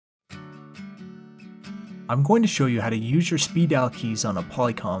I'm going to show you how to use your speed dial keys on a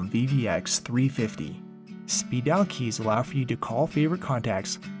Polycom VVX 350. Speed dial keys allow for you to call favorite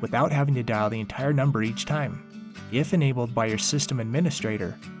contacts without having to dial the entire number each time. If enabled by your system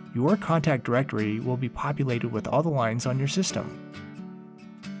administrator, your contact directory will be populated with all the lines on your system.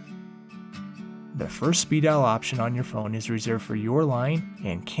 The first speed dial option on your phone is reserved for your line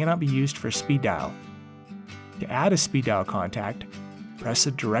and cannot be used for speed dial. To add a speed dial contact, press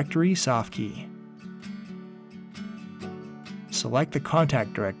the directory soft key. Select the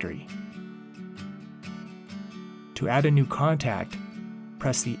contact directory. To add a new contact,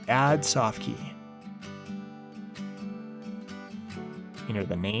 press the Add soft key. Enter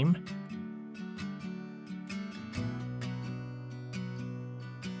the name,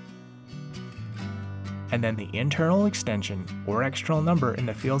 and then the internal extension or external number in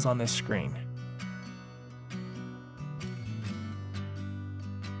the fields on this screen.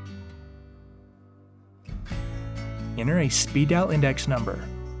 Enter a speed dial index number.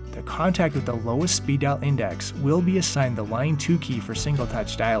 The contact with the lowest speed dial index will be assigned the line 2 key for single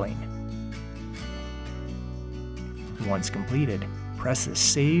touch dialing. Once completed, press the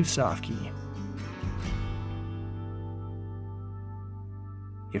Save soft key.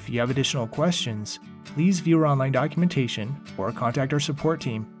 If you have additional questions, please view our online documentation or contact our support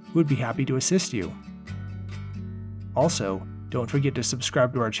team who would be happy to assist you. Also, don't forget to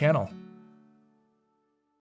subscribe to our channel.